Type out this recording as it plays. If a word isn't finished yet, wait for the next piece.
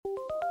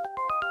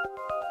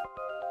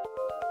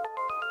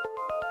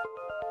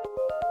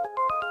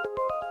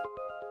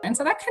And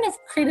so that kind of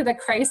created a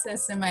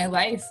crisis in my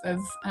life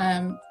of,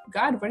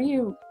 God, what are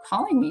you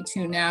calling me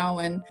to now?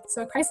 And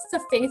so a crisis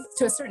of faith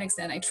to a certain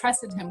extent. I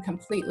trusted him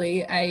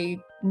completely. I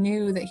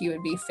knew that he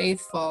would be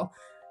faithful,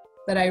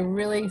 but I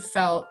really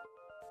felt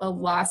a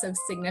loss of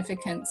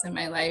significance in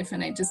my life,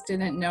 and I just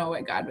didn't know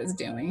what God was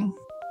doing.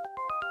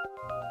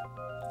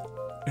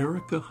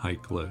 Erica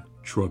Heikle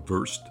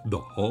traversed the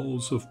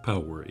halls of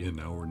power in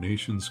our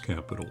nation's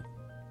capital.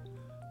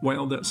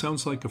 While that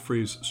sounds like a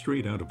phrase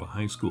straight out of a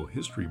high school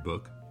history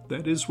book,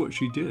 that is what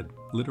she did,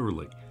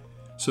 literally.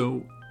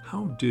 So,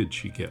 how did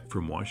she get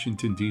from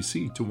Washington,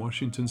 D.C. to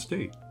Washington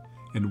State?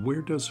 And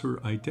where does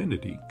her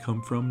identity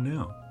come from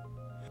now?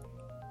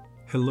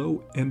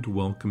 Hello and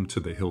welcome to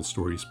the Hill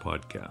Stories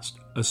podcast,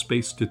 a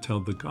space to tell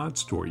the God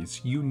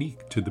stories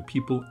unique to the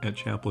people at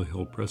Chapel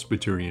Hill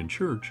Presbyterian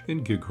Church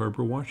in Gig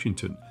Harbor,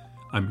 Washington.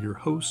 I'm your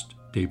host,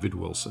 David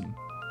Wilson.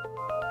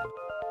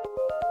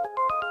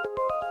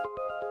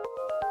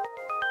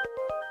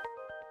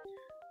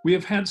 We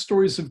have had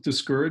stories of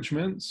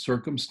discouragement,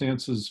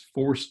 circumstances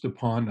forced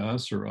upon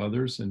us or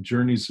others, and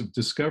journeys of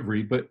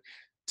discovery, but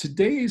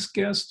today's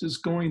guest is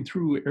going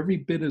through every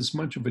bit as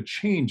much of a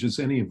change as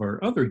any of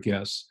our other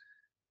guests,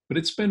 but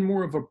it's been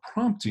more of a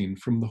prompting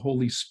from the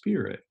Holy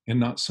Spirit and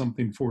not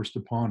something forced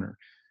upon her.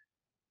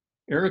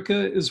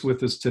 Erica is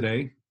with us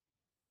today,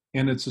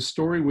 and it's a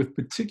story with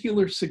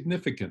particular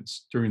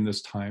significance during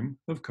this time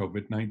of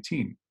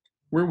COVID-19.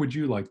 Where would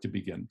you like to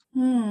begin?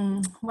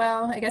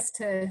 Well, I guess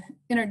to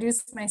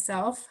introduce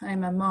myself,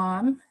 I'm a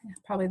mom,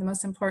 probably the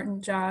most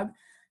important job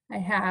I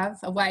have,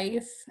 a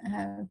wife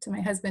to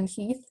my husband,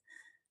 Heath.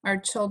 Our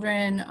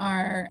children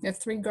we have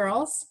 3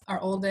 girls.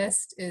 Our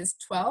oldest is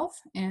 12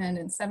 and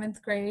in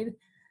 7th grade.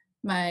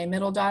 My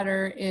middle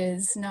daughter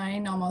is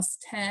 9,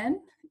 almost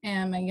 10,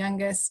 and my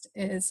youngest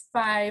is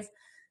 5,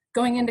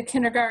 going into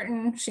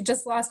kindergarten. She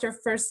just lost her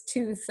first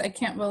tooth. I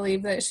can't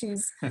believe that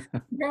she's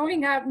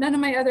growing up. None of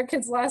my other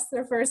kids lost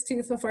their first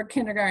tooth before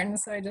kindergarten,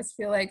 so I just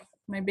feel like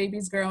my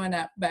baby's growing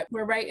up. But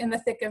we're right in the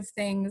thick of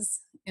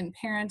things in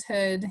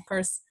parenthood. Of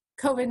course,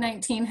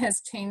 COVID-19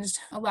 has changed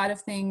a lot of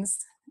things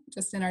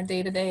just in our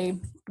day-to-day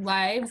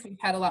lives. We've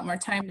had a lot more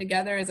time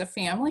together as a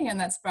family, and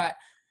that's brought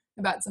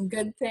about some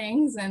good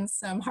things and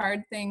some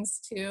hard things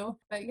too.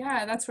 But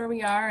yeah, that's where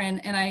we are. And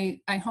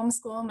I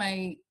homeschool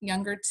my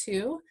younger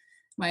 2.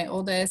 My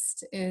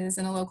oldest is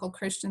in a local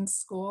Christian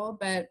school,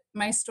 but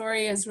my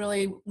story is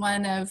really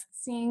one of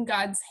seeing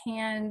God's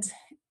hand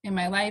in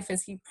my life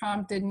as he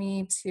prompted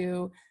me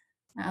to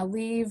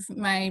leave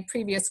my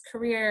previous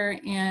career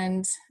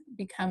and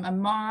become a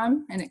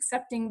mom, and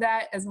accepting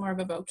that as more of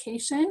a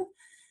vocation,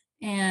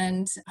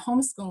 and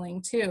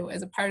homeschooling too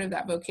as a part of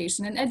that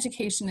vocation, and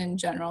education in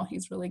general.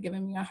 He's really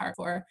given me a heart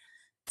for.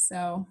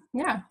 So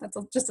yeah, that's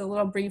just a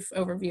little brief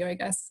overview, I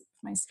guess, of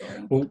my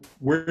story. Well,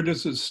 where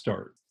does it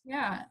start?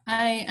 Yeah,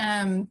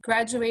 I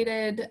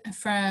graduated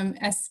from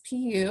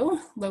SPU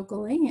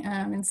locally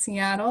in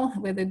Seattle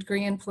with a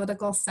degree in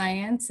political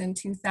science in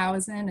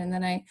 2000, and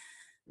then I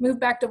moved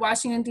back to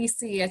Washington,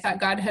 D.C. I thought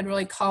God had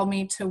really called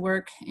me to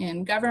work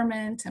in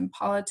government and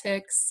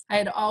politics. I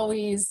had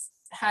always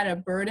had a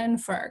burden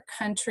for our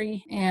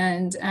country,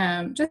 and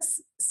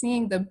just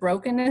seeing the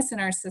brokenness in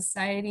our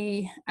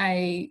society,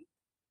 I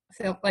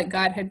felt like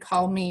God had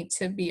called me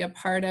to be a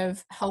part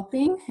of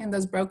helping in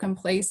those broken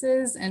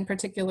places, and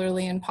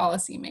particularly in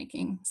policy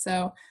making.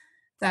 So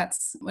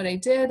that's what I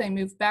did. I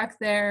moved back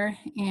there,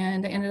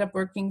 and I ended up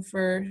working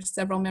for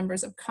several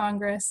members of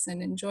Congress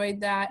and enjoyed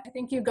that. I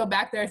think you go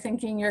back there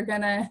thinking you're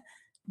going to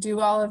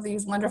do all of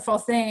these wonderful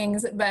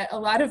things, but a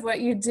lot of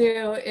what you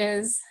do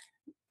is,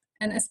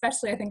 and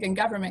especially I think in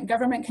government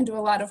can do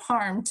a lot of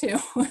harm too,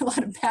 a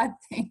lot of bad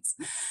things.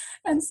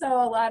 And so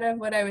a lot of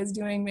what I was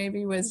doing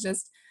maybe was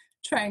just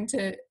trying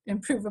to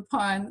improve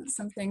upon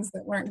some things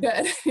that weren't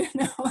good,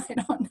 I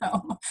don't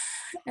know.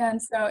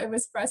 And so it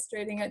was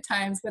frustrating at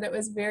times, but it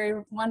was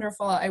very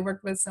wonderful. I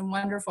worked with some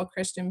wonderful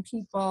Christian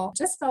people,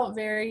 just felt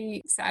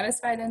very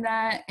satisfied in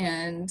that,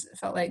 and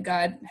felt like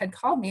God had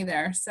called me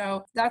there.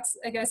 So that's,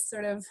 I guess,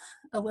 sort of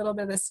a little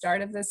bit of the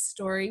start of this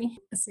story.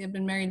 So I've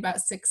been married about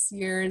 6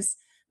 years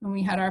when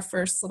we had our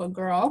first little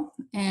girl.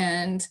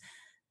 And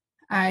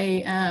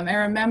I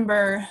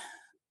remember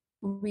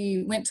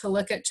we went to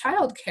look at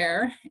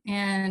childcare,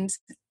 and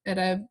at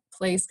a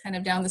place kind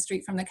of down the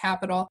street from the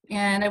Capitol.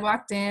 And I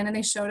walked in and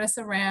they showed us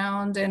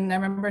around, and I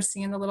remember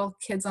seeing the little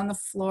kids on the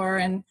floor,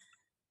 and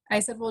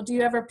I said, well, do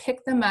you ever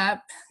pick them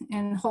up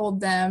and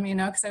hold them?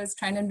 Because I was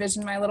trying to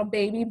envision my little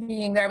baby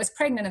being there. I was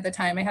pregnant at the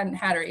time. I hadn't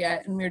had her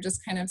yet, and we were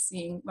just kind of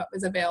seeing what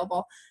was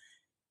available.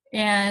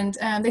 And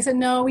they said,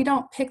 no, we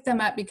don't pick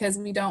them up because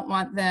we don't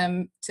want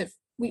them to,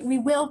 we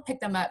will pick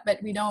them up,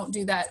 but we don't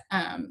do that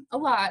a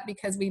lot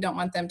because we don't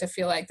want them to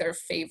feel like they're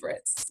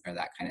favorites or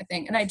that kind of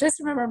thing. And I just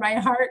remember my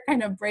heart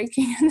kind of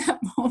breaking in that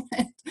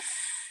moment.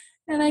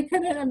 And I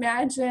couldn't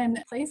imagine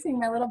placing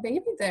my little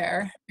baby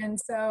there. And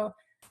so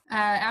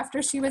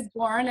after she was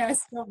born, I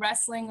was still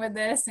wrestling with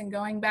this and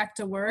going back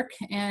to work.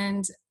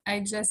 And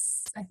I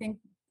think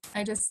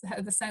I just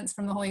had the sense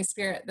from the Holy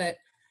Spirit that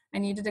I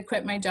needed to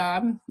quit my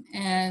job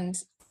and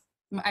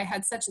I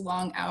had such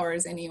long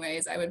hours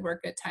anyways. I would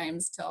work at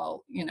times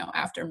till,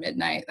 after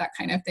midnight, that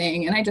kind of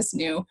thing. And I just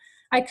knew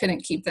I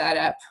couldn't keep that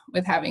up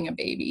with having a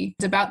baby.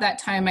 About that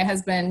time, my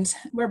husband,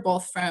 we're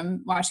both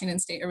from Washington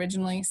State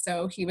originally,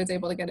 so he was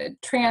able to get a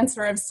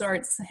transfer of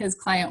sorts. His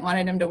client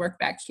wanted him to work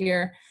back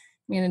here.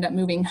 We ended up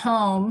moving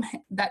home.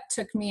 That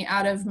took me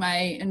out of my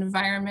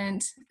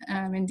environment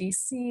in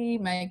DC,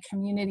 my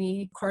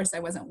community. Of course, I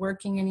wasn't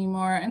working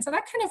anymore. And so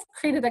that kind of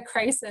created a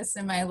crisis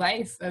in my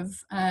life of,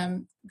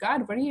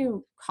 God, what are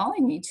you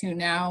calling me to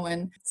now?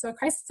 And so a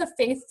crisis of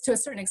faith to a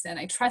certain extent.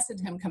 I trusted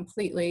him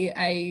completely.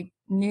 I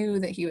knew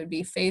that he would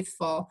be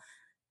faithful,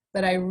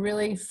 but I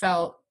really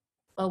felt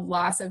a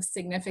loss of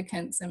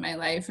significance in my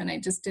life, and I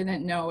just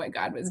didn't know what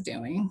God was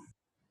doing.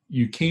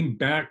 You came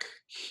back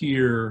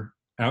here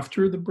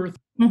after the birth?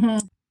 Mm-hmm.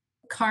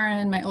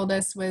 Karin, my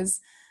oldest, was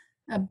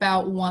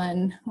about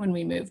 1 when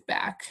we moved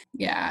back.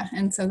 Yeah.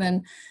 And so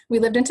then we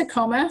lived in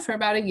Tacoma for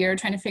about a year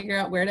trying to figure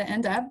out where to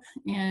end up.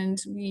 And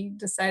we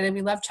decided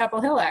we love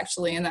Chapel Hill,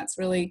 actually. And that's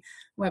really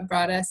what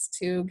brought us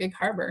to Gig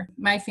Harbor.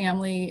 My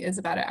family is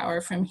about an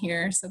hour from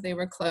here, so they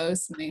were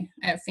close. I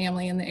have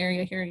family in the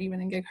area here, even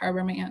in Gig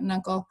Harbor, my aunt and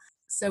uncle.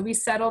 So we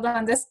settled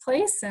on this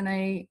place, and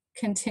I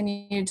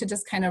continued to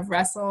just kind of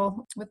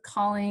wrestle with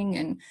calling.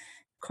 And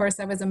of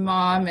course, I was a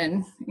mom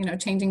and,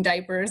 changing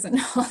diapers and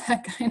all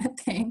that kind of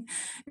thing.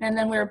 And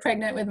then we were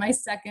pregnant with my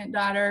second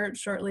daughter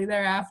shortly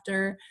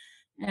thereafter,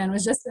 and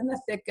was just in the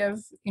thick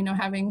of,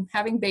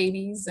 having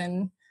babies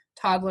and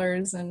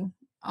toddlers and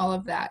all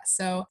of that.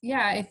 So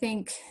yeah, I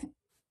think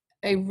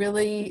I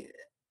really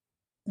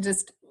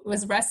just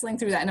was wrestling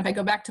through that. And if I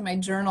go back to my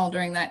journal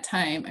during that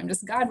time, I'm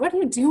just, God, what are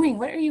you doing?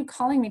 What are you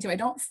calling me to? I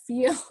don't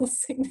feel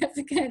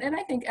significant. And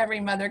I think every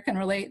mother can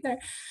relate there.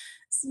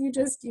 So you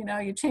just,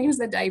 you change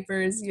the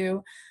diapers,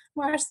 you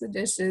wash the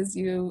dishes,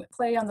 you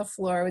play on the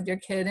floor with your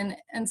kid.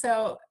 And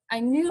so I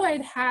knew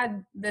I'd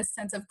had this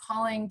sense of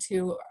calling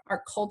to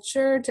our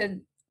culture,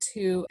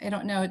 to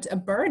a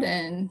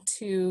burden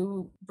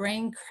to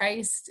bring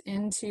Christ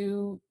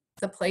into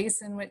the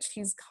place in which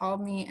he's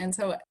called me. And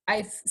so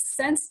I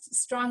sensed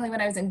strongly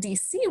when I was in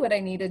DC what I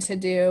needed to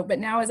do, but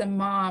now as a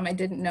mom, I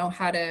didn't know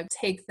how to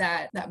take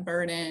that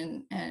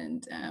burden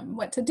and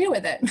what to do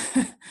with it.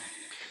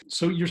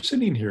 So you're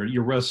sitting here,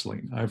 you're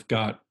wrestling. I've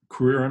got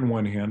career on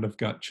one hand, I've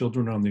got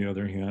children on the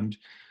other hand.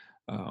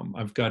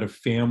 I've got a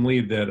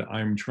family that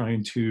I'm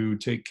trying to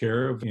take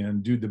care of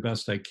and do the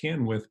best I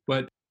can with,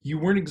 but you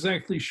weren't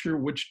exactly sure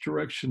which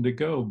direction to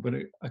go, but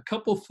a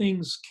couple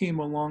things came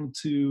along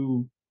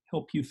to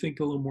help you think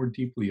a little more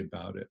deeply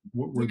about it.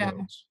 What were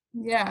those?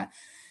 Yeah.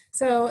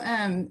 So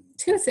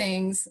 2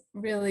 things,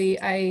 really.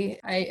 I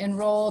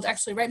enrolled,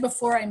 actually right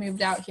before I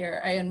moved out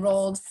here, I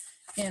enrolled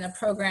in a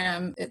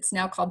program. It's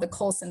now called the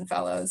Colson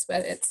Fellows,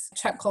 but it's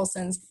Chuck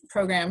Colson's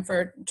program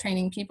for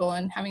training people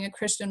and having a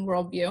Christian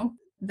worldview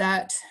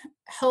that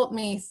helped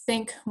me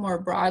think more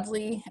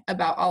broadly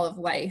about all of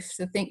life,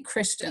 to think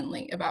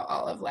Christianly about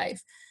all of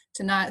life,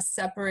 to not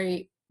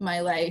separate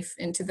my life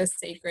into the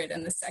sacred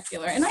and the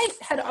secular. And I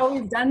had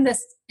always done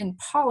this in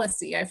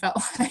policy, I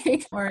felt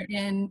like, or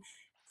in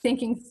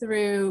thinking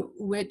through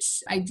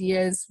which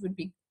ideas would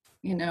be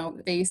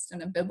based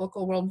on a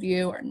biblical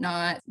worldview or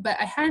not. But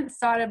I hadn't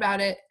thought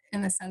about it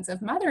in the sense of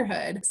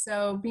motherhood.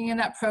 So being in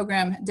that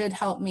program did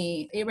help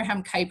me.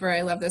 Abraham Kuyper,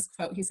 I love this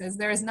quote. He says,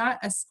 "There is not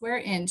a square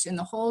inch in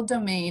the whole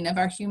domain of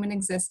our human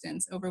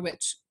existence over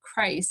which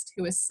Christ,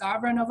 who is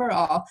sovereign over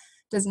all,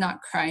 does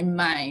not cry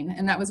mine."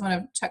 And that was one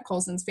of Chuck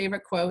Colson's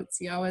favorite quotes.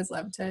 He always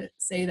loved to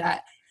say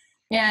that.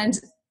 And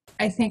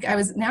I think I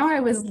was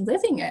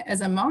living it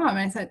as a mom. And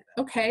I said,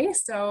 okay,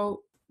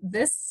 so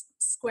this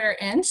square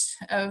inch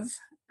of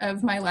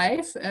my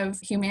life, of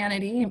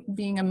humanity,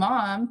 being a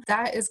mom,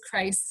 that is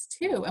Christ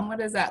too. And what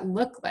does that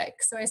look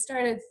like? So I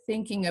started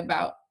thinking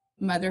about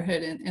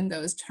motherhood in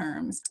those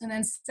terms. And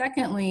then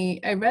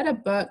secondly, I read a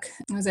book.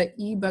 It was an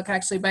ebook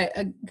actually by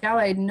a gal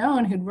I'd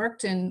known who'd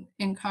worked in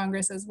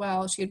Congress as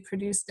well. She had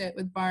produced it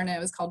with Barna. It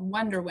was called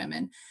Wonder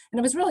Women. And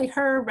it was really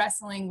her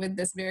wrestling with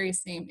this very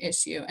same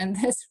issue. And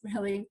this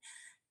really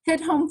hit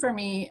home for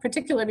me,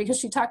 particularly because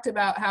she talked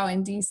about how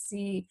in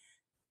DC,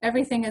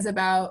 everything is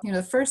about,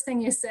 the first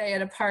thing you say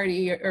at a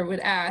party or would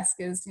ask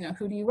is,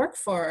 who do you work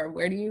for?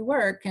 Where do you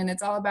work? And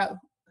it's all about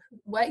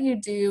what you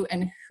do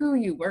and who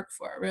you work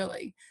for,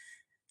 really.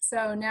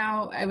 So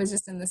now I was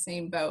just in the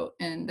same boat.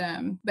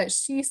 And but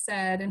she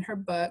said in her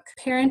book,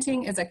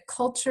 parenting is a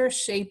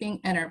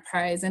culture-shaping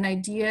enterprise, an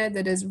idea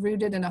that is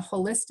rooted in a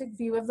holistic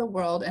view of the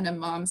world and a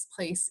mom's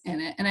place in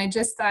it. And I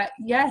just thought,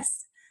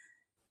 yes,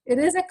 it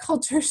is a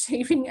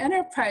culture-shaping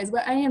enterprise.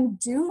 What I am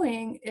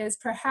doing is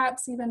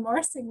perhaps even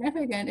more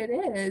significant, it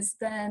is,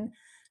 than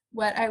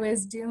what I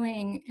was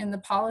doing in the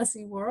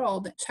policy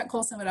world. Chuck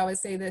Colson would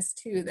always say this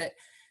too,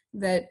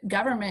 that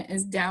government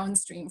is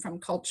downstream from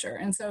culture.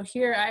 And so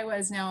here I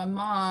was now a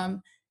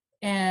mom,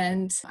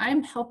 and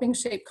I'm helping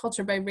shape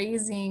culture by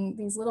raising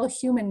these little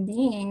human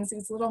beings,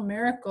 these little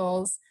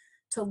miracles,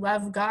 to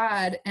love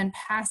God and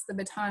pass the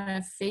baton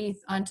of faith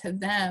onto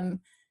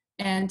them,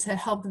 and to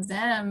help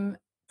them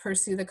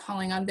pursue the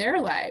calling on their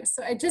lives.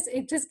 So it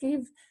just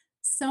gave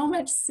so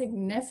much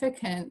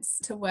significance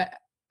to what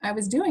I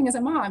was doing as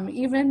a mom,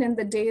 even in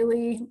the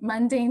daily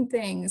mundane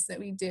things that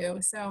we do.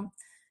 So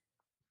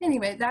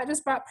anyway, that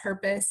just brought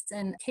purpose.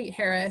 And Kate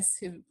Harris,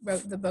 who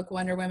wrote the book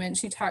Wonder Woman,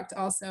 she talked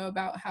also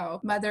about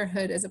how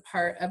motherhood is a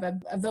part of a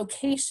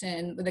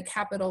vocation with a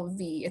capital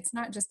V. It's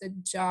not just a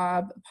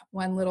job,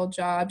 one little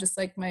job, just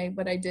like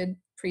what I did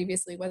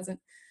previously wasn't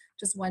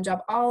just one job.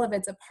 All of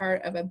it's a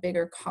part of a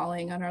bigger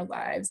calling on our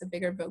lives, a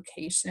bigger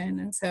vocation.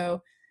 And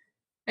so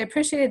I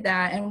appreciated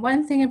that. And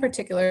one thing in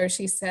particular,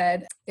 she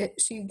said,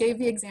 she gave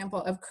the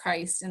example of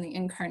Christ and the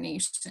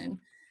incarnation.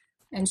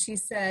 And she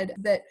said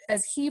that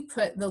as he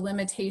put the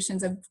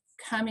limitations of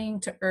coming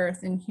to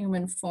earth in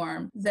human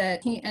form,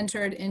 that he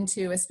entered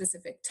into a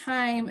specific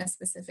time, a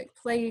specific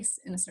place,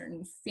 in a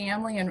certain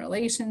family and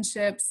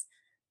relationships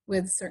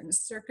with certain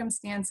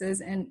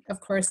circumstances, and of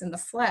course in the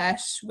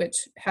flesh,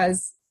 which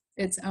has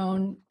its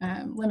own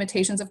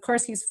limitations. Of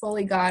course, he's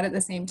fully God at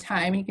the same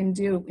time. He can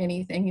do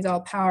anything. He's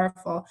all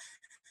powerful.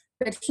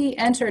 But he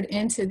entered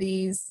into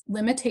these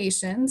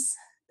limitations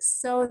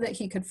so that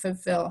he could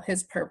fulfill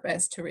his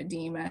purpose to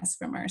redeem us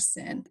from our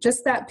sin.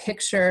 Just that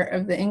picture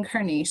of the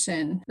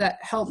incarnation that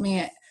helped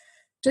me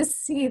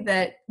just see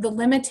that the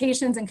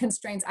limitations and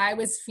constraints I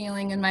was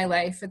feeling in my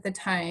life at the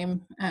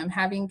time,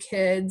 having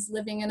kids,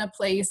 living in a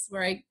place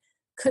where I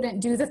couldn't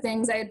do the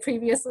things I had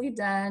previously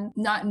done,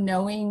 not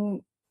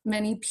knowing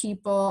many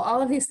people,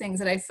 all of these things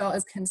that I felt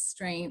as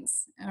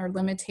constraints or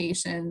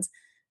limitations,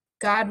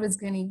 God was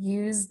going to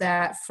use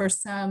that for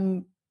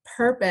some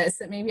purpose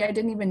that maybe I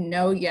didn't even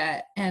know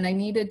yet. And I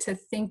needed to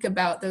think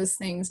about those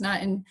things,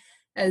 not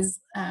as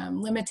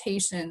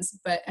limitations,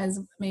 but as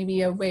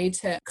maybe a way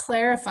to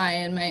clarify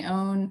in my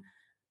own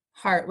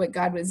heart what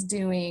God was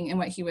doing and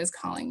what he was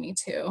calling me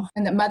to.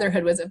 And that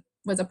motherhood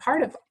was a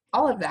part of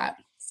all of that.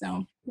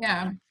 So,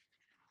 yeah.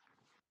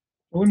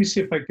 Well, let me see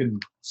if I can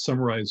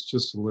summarize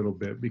just a little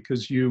bit,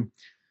 because you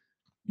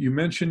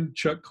mentioned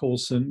Chuck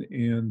Colson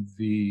and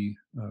the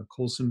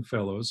Colson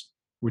Fellows,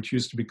 which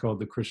used to be called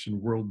the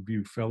Christian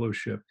Worldview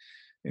Fellowship.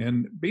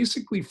 And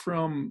basically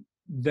from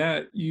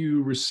that,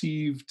 you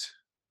received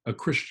a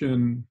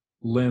Christian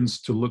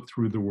lens to look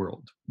through the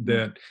world,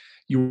 that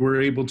you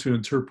were able to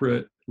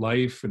interpret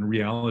life and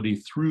reality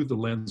through the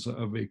lens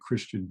of a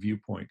Christian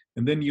viewpoint.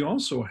 And then you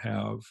also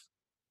have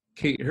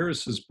Kate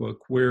Harris's book,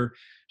 where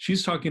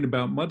she's talking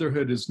about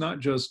motherhood is not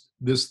just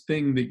this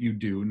thing that you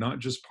do, not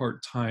just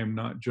part-time,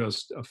 not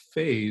just a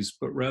phase,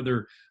 but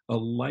rather a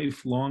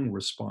lifelong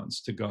response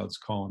to God's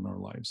call in our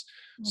lives.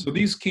 Mm-hmm. So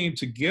these came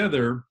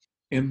together,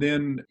 and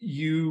then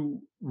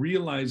you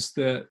realize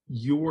that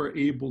you're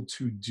able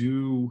to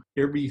do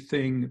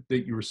everything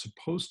that you're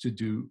supposed to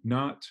do,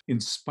 not in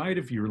spite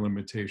of your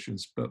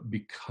limitations, but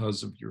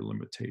because of your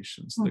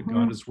limitations, that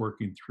God is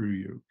working through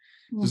you.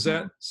 Does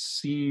that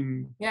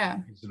seem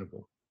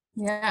reasonable?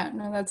 Yeah,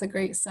 no, that's a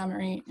great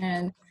summary.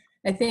 And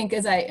I think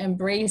as I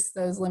embraced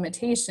those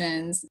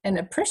limitations and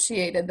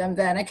appreciated them,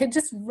 then I could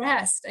just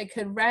rest. I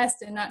could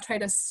rest and not try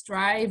to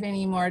strive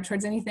anymore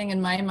towards anything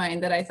in my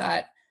mind that I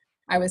thought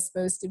I was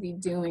supposed to be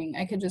doing.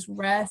 I could just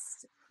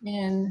rest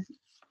in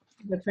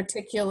the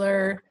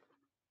particular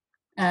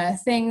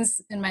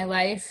things in my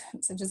life,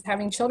 such as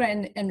having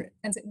children, and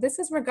this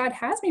is where God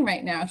has me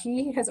right now.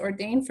 He has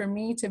ordained for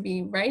me to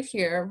be right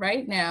here,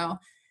 right now.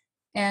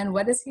 And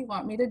what does he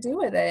want me to do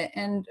with it?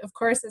 And of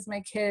course, as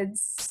my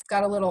kids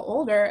got a little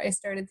older, I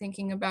started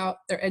thinking about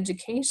their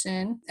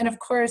education. And of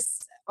course,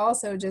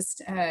 also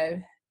just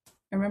I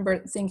remember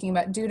thinking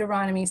about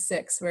Deuteronomy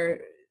 6, where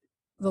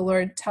the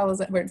Lord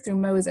tells us, where through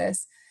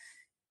Moses,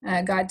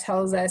 God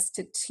tells us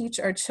to teach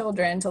our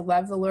children to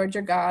love the Lord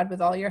your God with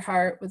all your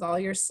heart, with all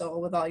your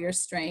soul, with all your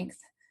strength.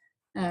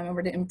 And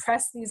we're to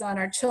impress these on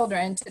our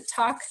children, to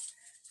talk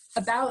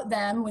about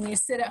them when you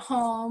sit at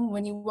home,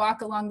 when you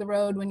walk along the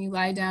road, when you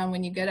lie down,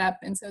 when you get up.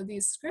 And so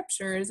these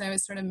scriptures I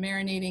was sort of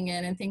marinating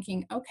in and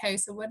thinking, okay,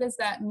 so what does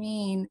that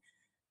mean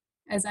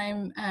as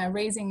I'm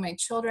raising my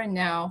children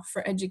now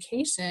for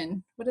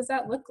education? What does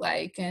that look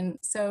like? And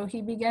so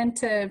he began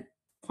to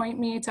point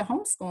me to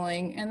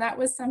homeschooling. And that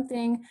was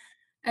something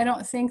I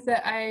don't think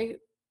that I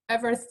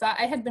ever thought.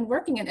 I had been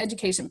working in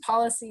education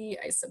policy.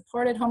 I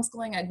supported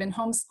homeschooling. I'd been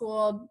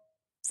homeschooled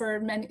for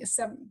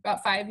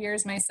about 5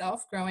 years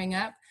myself growing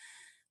up.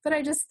 But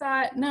I just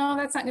thought, no,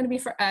 that's not going to be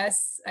for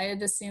us. I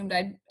had assumed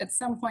I'd at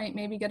some point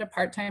maybe get a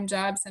part-time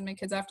job, send my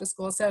kids off to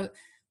school. So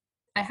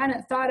I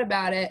hadn't thought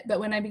about it. But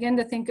when I began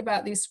to think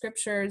about these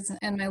scriptures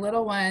and my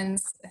little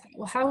ones,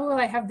 well, how will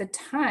I have the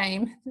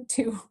time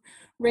to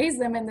raise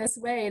them in this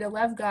way, to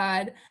love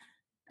God?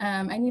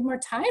 I need more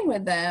time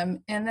with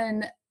them. And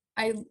then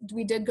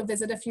we did go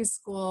visit a few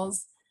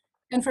schools.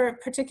 And for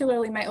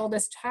particularly my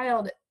oldest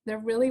child, there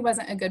really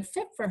wasn't a good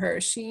fit for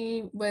her.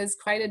 She was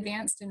quite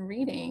advanced in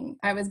reading.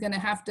 I was going to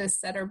have to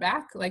set her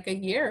back like a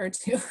year or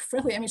two.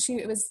 Really, I mean,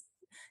 it was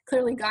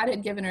clearly God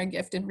had given her a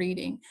gift in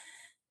reading.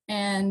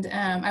 And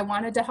I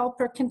wanted to help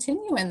her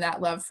continue in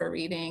that love for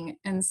reading.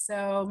 And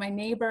so my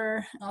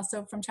neighbor,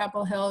 also from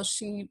Chapel Hill,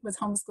 she was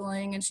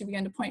homeschooling, and she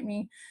began to point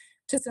me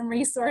to some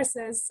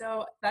resources.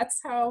 So that's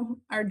how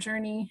our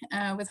journey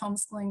with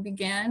homeschooling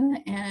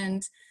began.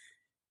 And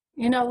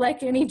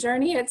like any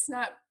journey, it's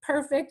not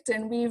perfect.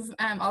 And we've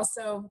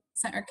also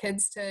sent our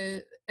kids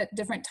to, at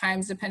different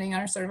times, depending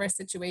on our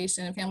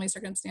situation and family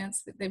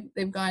circumstance,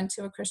 they've gone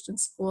to a Christian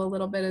school a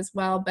little bit as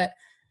well. But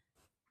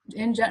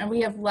in general,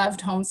 we have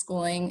loved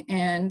homeschooling,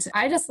 and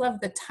I just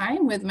love the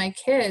time with my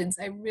kids.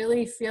 I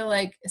really feel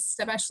like,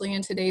 especially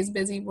in today's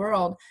busy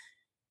world,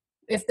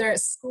 if they're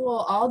at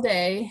school all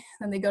day,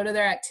 then they go to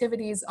their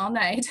activities all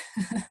night,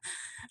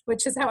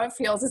 which is how it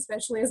feels,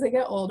 especially as they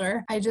get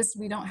older.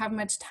 We don't have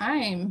much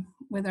time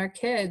with our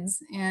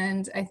kids.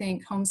 And I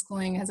think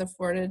homeschooling has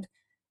afforded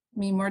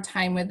me more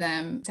time with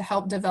them to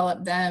help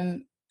develop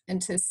them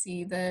and to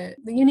see the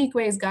unique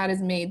ways God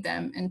has made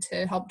them and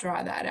to help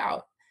draw that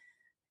out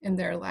in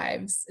their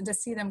lives and to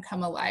see them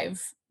come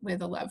alive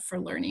with a love for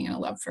learning and a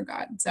love for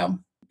God. So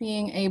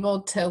being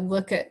able to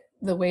look at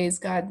the ways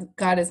God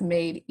has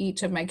made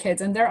each of my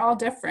kids, and they're all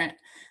different.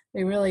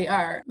 They really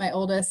are. My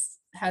oldest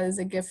has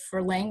a gift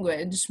for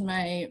language.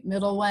 My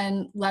middle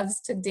one loves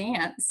to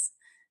dance.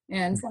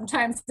 And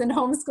sometimes in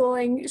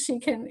homeschooling, she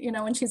can,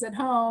 when she's at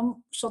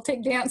home, she'll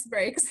take dance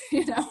breaks,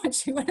 and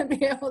she wouldn't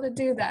be able to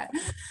do that,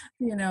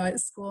 at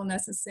school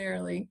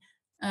necessarily.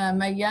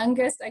 My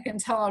youngest, I can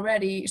tell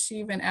already, she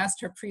even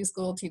asked her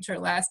preschool teacher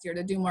last year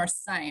to do more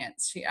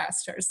science, she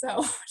asked her.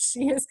 So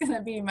she is going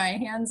to be my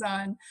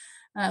hands-on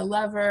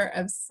lover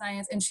of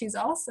science. And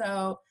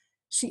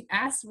she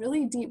asks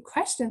really deep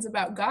questions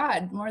about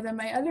God more than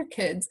my other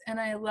kids. And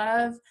I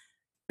love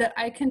that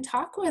I can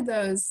talk with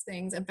those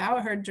things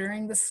about her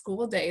during the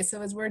school day.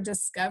 So as we're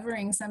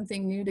discovering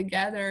something new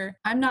together,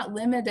 I'm not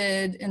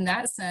limited in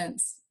that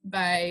sense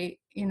by,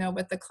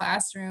 what the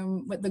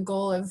classroom, what the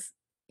goal of,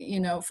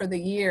 for the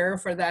year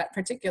for that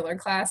particular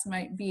class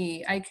might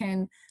be. I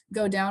can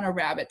go down a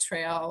rabbit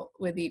trail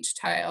with each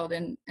child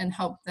and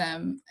help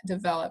them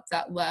develop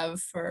that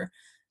love for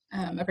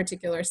a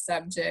particular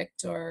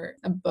subject or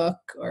a book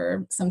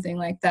or something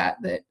like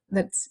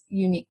that's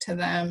unique to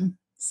them.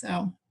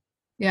 So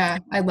yeah,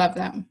 I love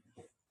that.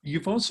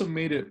 You've also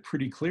made it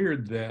pretty clear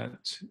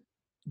that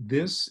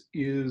this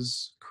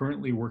is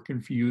currently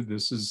working for you.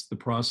 This is the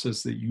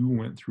process that you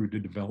went through to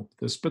develop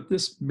this, but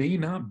this may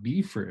not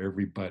be for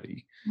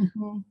everybody.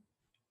 Mm-hmm.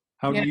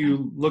 How do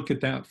you look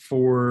at that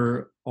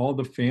for all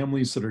the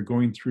families that are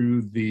going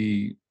through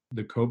the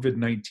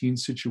COVID-19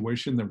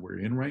 situation that we're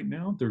in right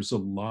now? There's a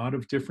lot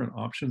of different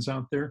options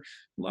out there.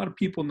 A lot of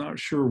people not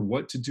sure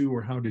what to do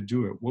or how to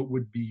do it. What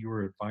would be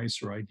your advice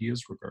or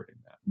ideas regarding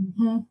that?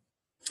 Mm-hmm.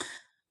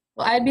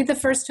 Well, I'd be the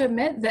first to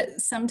admit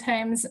that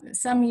sometimes,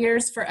 some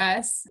years for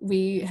us,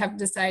 we have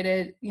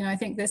decided, I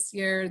think this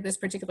year, this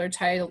particular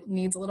child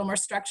needs a little more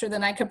structure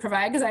than I could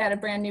provide because I had a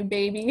brand new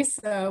baby.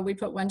 So we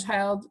put one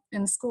child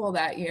in school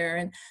that year.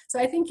 And so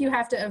I think you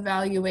have to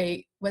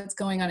evaluate what's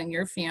going on in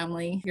your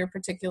family, your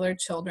particular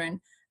children.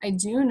 I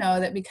do know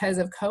that because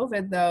of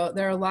COVID, though,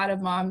 there are a lot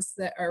of moms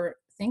that are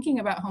thinking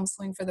about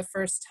homeschooling for the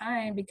first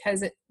time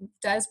because it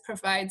does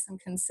provide some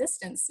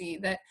consistency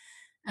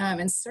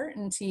and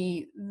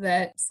certainty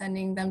that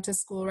sending them to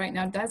school right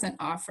now doesn't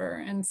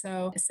offer. And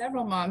so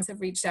several moms have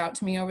reached out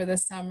to me over the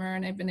summer,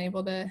 and I've been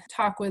able to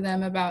talk with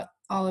them about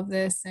all of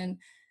this. And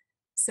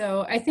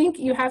so I think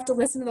you have to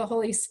listen to the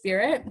Holy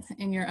Spirit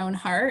in your own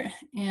heart.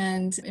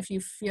 And if you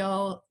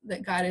feel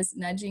that God is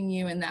nudging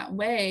you in that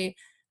way,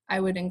 I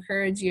would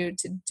encourage you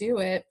to do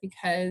it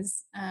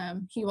because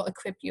he will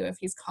equip you if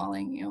he's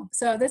calling you.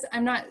 So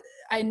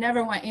I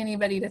never want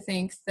anybody to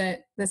think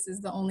that this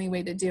is the only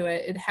way to do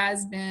it. It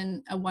has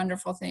been a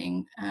wonderful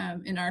thing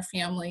in our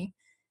family.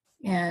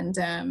 And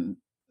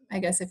I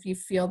guess if you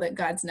feel that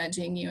God's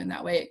nudging you in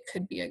that way, it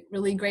could be a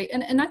really great,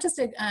 and not just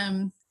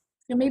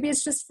maybe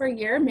it's just for a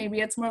year, maybe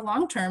it's more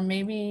long-term.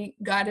 Maybe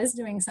God is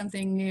doing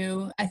something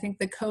new. I think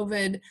the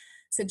COVID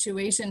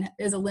situation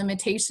is a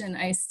limitation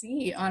I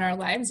see on our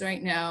lives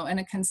right now and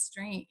a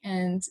constraint.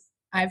 And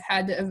I've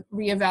had to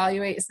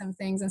reevaluate some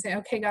things and say,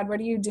 okay, God, what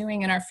are you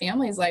doing in our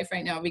family's life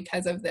right now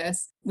because of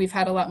this? We've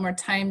had a lot more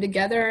time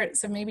together.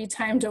 So maybe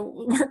time to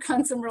work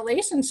on some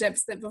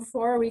relationships that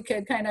before we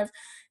could kind of,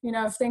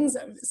 if things,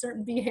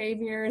 certain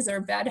behaviors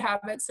or bad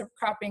habits are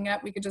cropping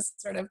up, we could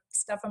just sort of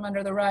stuff them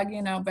under the rug,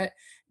 but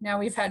now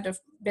we've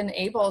been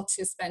able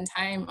to spend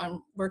time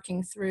on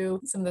working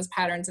through some of those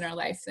patterns in our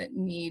life that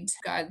need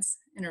God's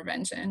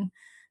intervention.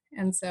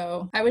 And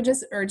so I would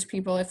just urge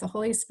people, if the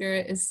Holy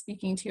Spirit is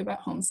speaking to you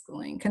about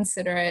homeschooling,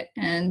 consider it.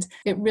 And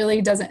it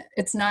really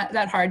it's not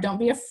that hard. Don't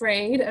be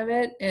afraid of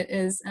it. It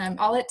is,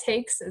 all it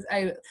takes is,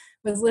 I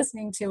was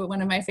listening to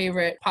one of my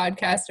favorite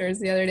podcasters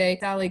the other day,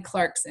 Sally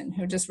Clarkson,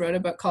 who just wrote a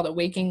book called A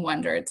Waking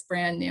Wonder. It's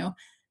brand new.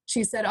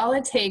 She said, all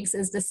it takes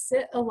is to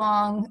sit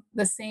along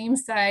the same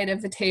side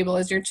of the table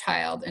as your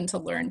child and to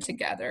learn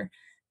together.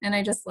 And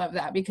I just love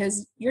that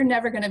because you're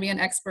never going to be an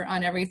expert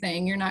on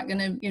everything. You're not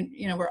going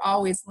to, we're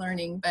always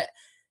learning, but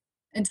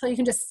until you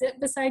can just sit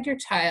beside your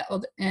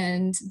child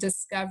and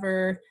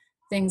discover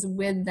things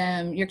with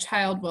them, your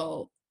child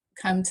will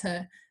come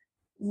to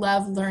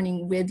love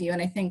learning with you.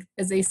 And I think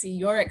as they see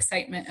your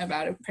excitement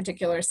about a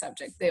particular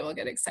subject, they will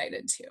get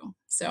excited too.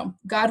 So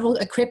God will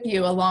equip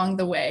you along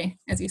the way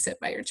as you sit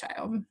by your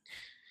child.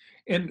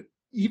 And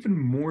even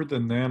more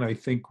than that, I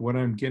think what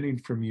I'm getting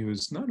from you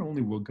is not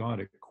only will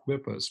God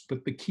equip us,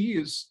 but the key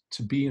is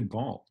to be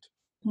involved,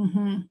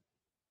 Mm-hmm.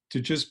 to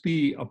just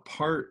be a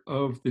part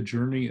of the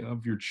journey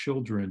of your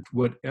children,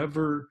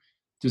 whatever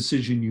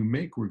decision you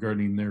make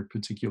regarding their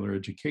particular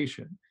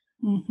education.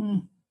 Mm-hmm.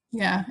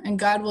 Yeah. And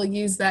God will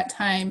use that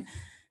time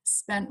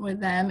spent with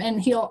them,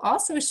 and he'll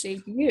also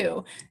shape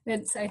you.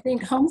 I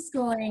think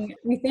homeschooling,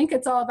 we think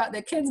it's all about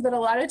the kids, but a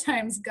lot of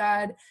times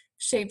God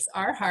shapes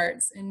our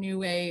hearts in new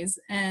ways.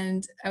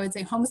 And I would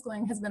say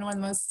homeschooling has been one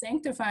of the most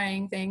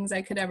sanctifying things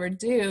I could ever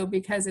do,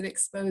 because it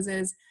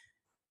exposes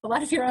a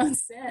lot of your own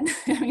sin.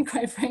 I mean,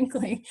 quite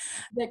frankly,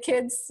 the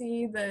kids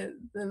see the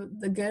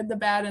good, the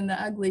bad, and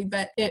the ugly,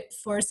 but it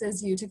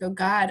forces you to go,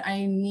 God,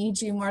 I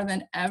need you more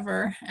than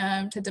ever,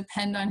 to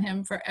depend on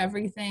him for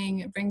everything.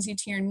 It brings you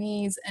to your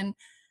knees, and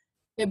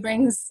it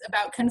brings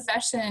about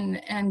confession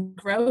and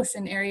growth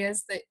in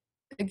areas that,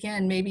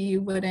 again, maybe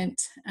you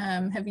wouldn't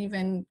have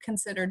even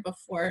considered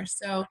before.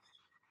 So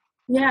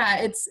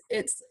yeah,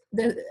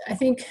 I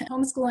think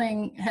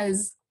homeschooling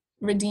has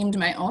redeemed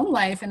my own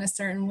life in a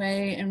certain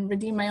way and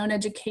redeemed my own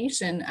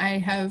education. I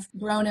have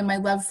grown in my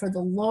love for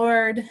the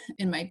Lord,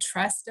 in my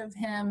trust of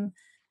him,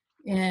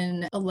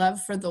 in a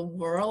love for the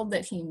world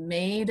that he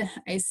made.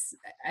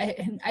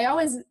 I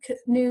always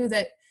knew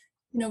that,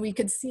 we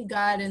could see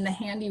God in the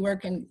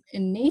handiwork in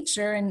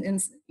nature and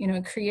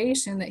in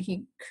creation that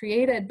he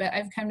created, but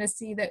I've come to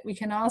see that we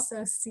can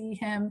also see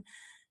him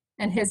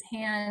and his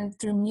hand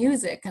through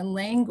music and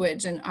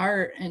language and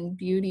art and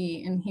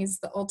beauty, and he's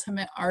the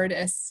ultimate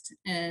artist.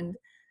 And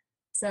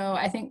so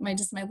I think my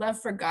love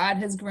for God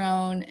has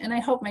grown, and I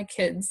hope my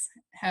kids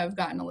have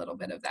gotten a little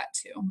bit of that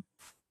too.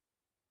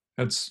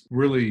 That's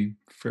really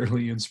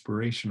fairly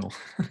inspirational.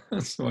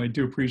 So I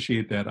do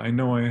appreciate that. I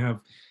know I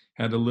have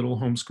had a little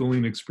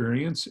homeschooling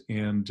experience,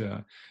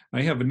 and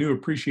I have a new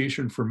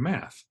appreciation for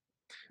math,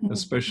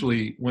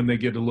 especially when they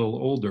get a little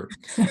older.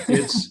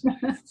 It's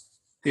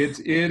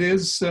it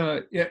is,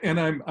 and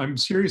I'm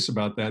serious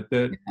about that.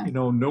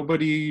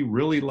 Nobody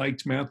really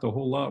liked math a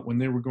whole lot when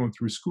they were going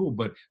through school,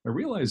 but I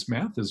realized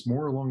math is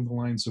more along the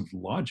lines of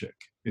logic.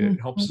 It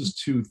helps us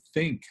to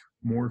think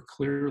more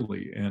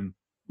clearly, and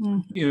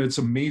it's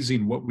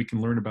amazing what we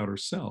can learn about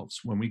ourselves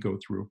when we go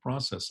through a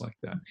process like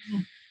that.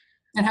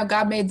 And how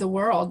God made the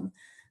world,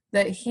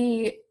 that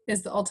he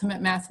is the ultimate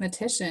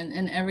mathematician,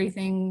 and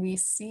everything we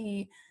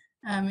see,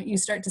 you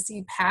start to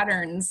see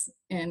patterns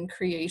in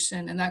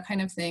creation and that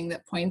kind of thing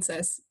that points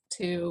us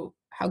to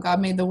how God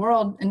made the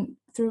world. And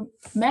through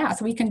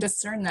math, we can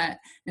discern that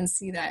and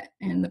see that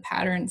in the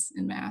patterns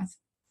in math.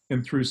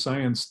 And through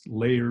science,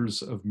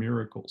 layers of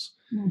miracles.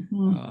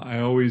 I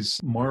always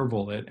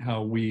marvel at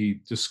how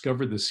we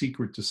discover the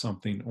secret to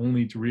something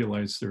only to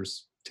realize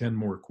there's 10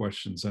 more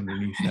questions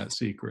underneath that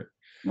secret.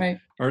 Right.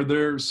 Are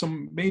there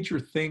some major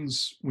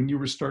things when you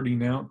were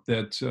starting out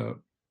that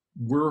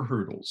were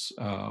hurdles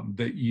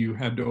that you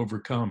had to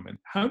overcome? And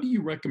how do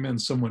you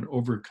recommend someone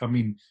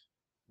overcoming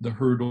the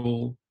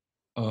hurdle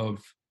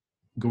of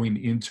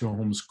going into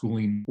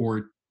homeschooling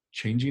or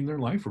changing their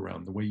life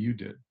around the way you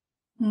did?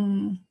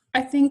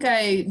 I think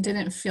I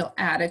didn't feel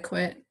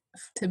adequate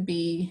to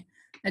be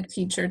a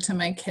teacher to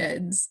my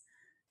kids.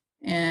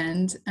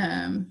 And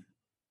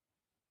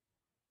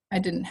I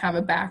didn't have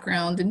a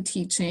background in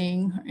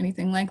teaching or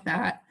anything like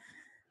that.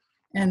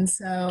 And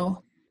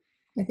so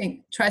I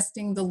think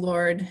trusting the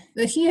Lord,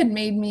 that he had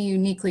made me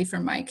uniquely for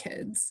my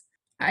kids.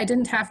 I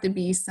didn't have to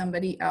be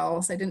somebody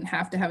else. I didn't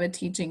have to have a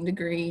teaching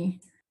degree.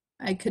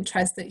 I could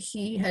trust that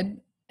he had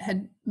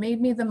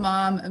made me the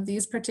mom of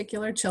these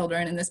particular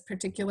children in this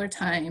particular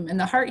time, and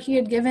the heart he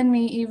had given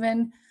me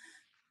even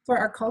for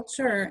our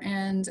culture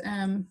and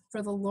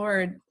for the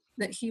Lord,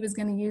 that he was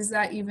going to use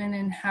that even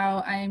in how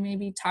I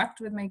maybe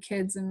talked with my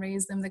kids and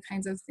raised them, the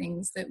kinds of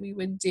things that we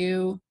would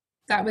do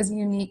that was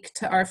unique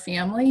to our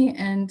family,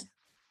 and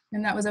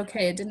that was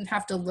okay. It didn't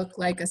have to look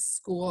like a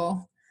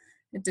school.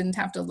 It didn't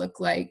have to look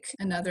like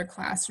another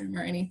classroom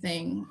or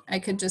anything. I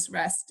could just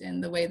rest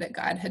in the way that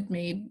God had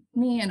made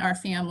me and our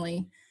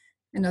family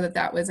and know that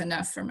that was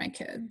enough for my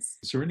kids.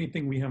 Is there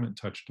anything we haven't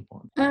touched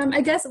upon?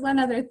 I guess one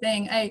other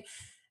thing,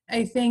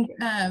 I think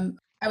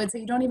I would say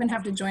you don't even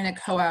have to join a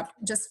co-op.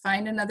 Just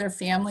find another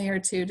family or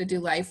two to do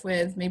life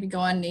with. Maybe go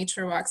on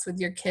nature walks with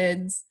your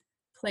kids,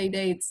 play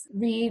dates,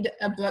 read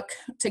a book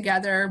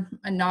together,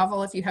 a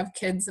novel if you have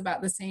kids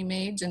about the same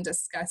age, and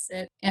discuss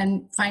it.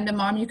 And find a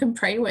mom you can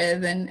pray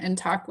with and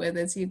talk with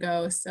as you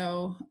go.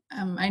 So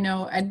I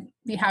know I'd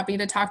be happy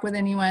to talk with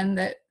anyone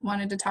that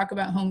wanted to talk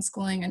about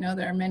homeschooling. I know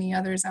there are many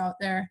others out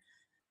there.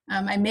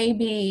 I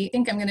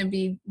think I'm going to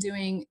be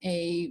doing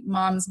a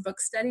mom's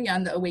book study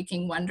on the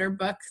Awaking Wonder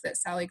book that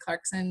Sally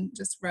Clarkson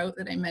just wrote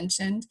that I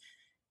mentioned.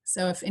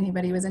 So if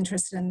anybody was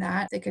interested in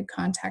that, they could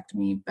contact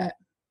me. But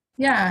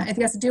yeah, I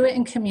guess do it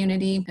in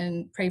community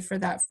and pray for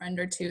that friend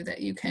or two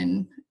that you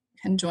can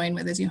join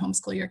with as you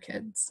homeschool your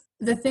kids.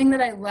 The thing that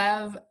I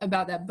love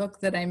about that book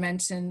that I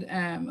mentioned,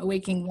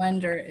 Awaking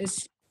Wonder,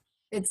 is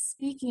it's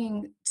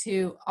speaking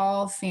to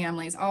all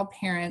families, all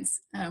parents,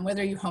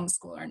 whether you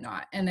homeschool or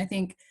not. And I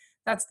think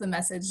that's the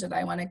message that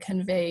I want to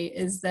convey,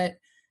 is that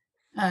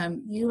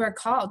you are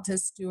called to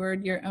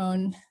steward your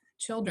own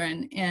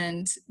children,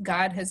 and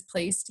God has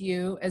placed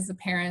you as the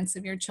parents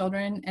of your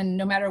children. And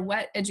no matter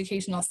what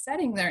educational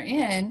setting they're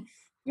in,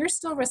 you're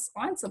still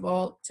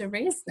responsible to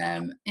raise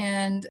them.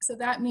 And so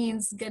that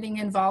means getting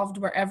involved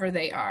wherever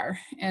they are.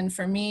 And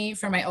for me,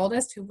 for my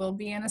oldest, who will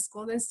be in a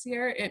school this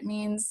year, it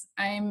means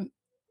I'm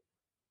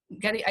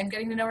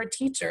getting to know her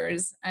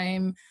teachers.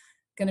 I'm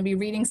going to be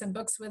reading some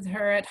books with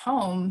her at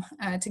home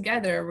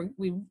together.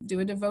 We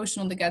do a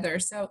devotional together.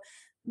 So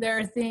there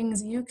are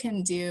things you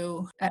can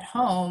do at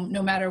home,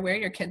 no matter where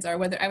your kids are.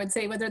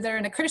 Whether they're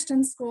in a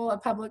Christian school, a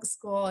public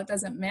school, it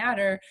doesn't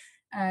matter.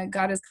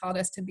 God has called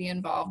us to be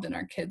involved in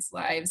our kids'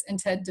 lives and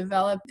to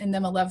develop in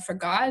them a love for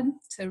God,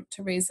 to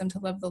raise them to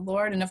love the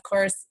Lord. And of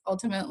course,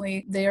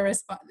 ultimately, they're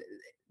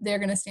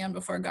going to stand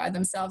before God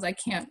themselves. I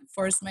can't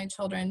force my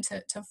children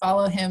to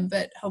follow him,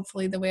 but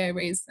hopefully the way I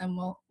raise them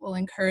will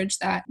encourage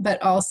that,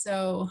 but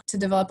also to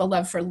develop a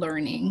love for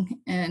learning.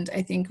 And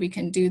I think we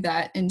can do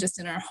that in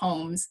our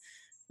homes,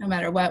 no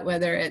matter what,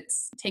 whether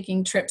it's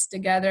taking trips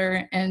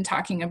together and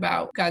talking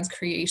about God's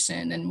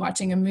creation and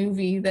watching a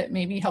movie that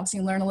maybe helps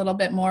you learn a little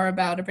bit more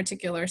about a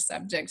particular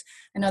subject.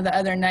 I know the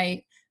other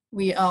night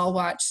we all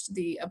watched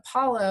the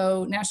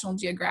Apollo National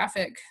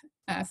Geographic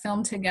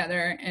film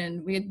together,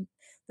 and we had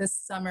this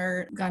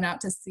summer gone out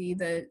to see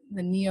the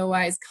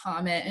Neowise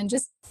comet, and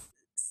just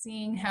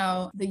seeing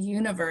how the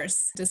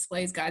universe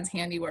displays God's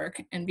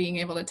handiwork and being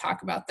able to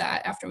talk about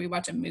that after we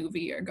watch a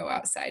movie or go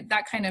outside,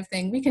 that kind of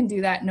thing. We can do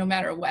that no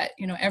matter what.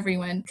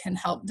 Everyone can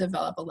help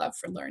develop a love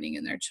for learning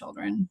in their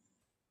children.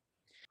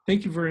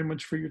 Thank you very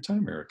much for your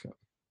time, Erica.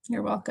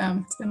 You're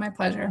welcome. It's been my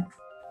pleasure.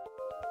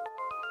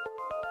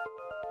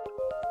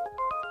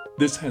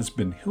 This has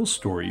been Hill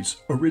Stories,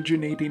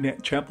 originating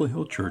at Chapel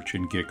Hill Church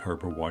in Gig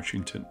Harbor,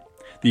 Washington.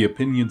 The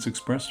opinions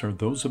expressed are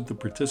those of the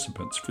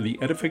participants for the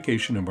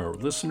edification of our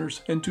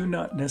listeners and do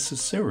not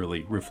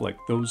necessarily reflect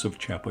those of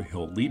Chapel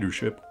Hill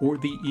leadership or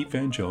the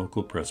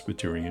Evangelical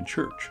Presbyterian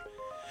Church.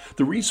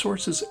 The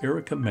resources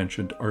Erica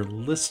mentioned are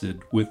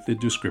listed with the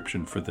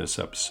description for this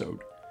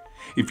episode.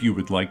 If you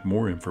would like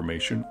more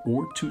information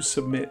or to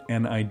submit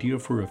an idea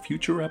for a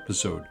future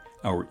episode,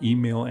 our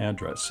email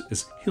address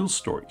is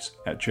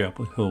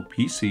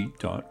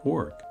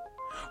hillstories@chapelhillpc.org.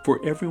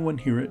 For everyone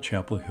here at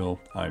Chapel Hill,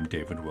 I'm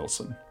David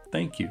Wilson.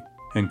 Thank you,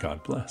 and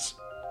God bless.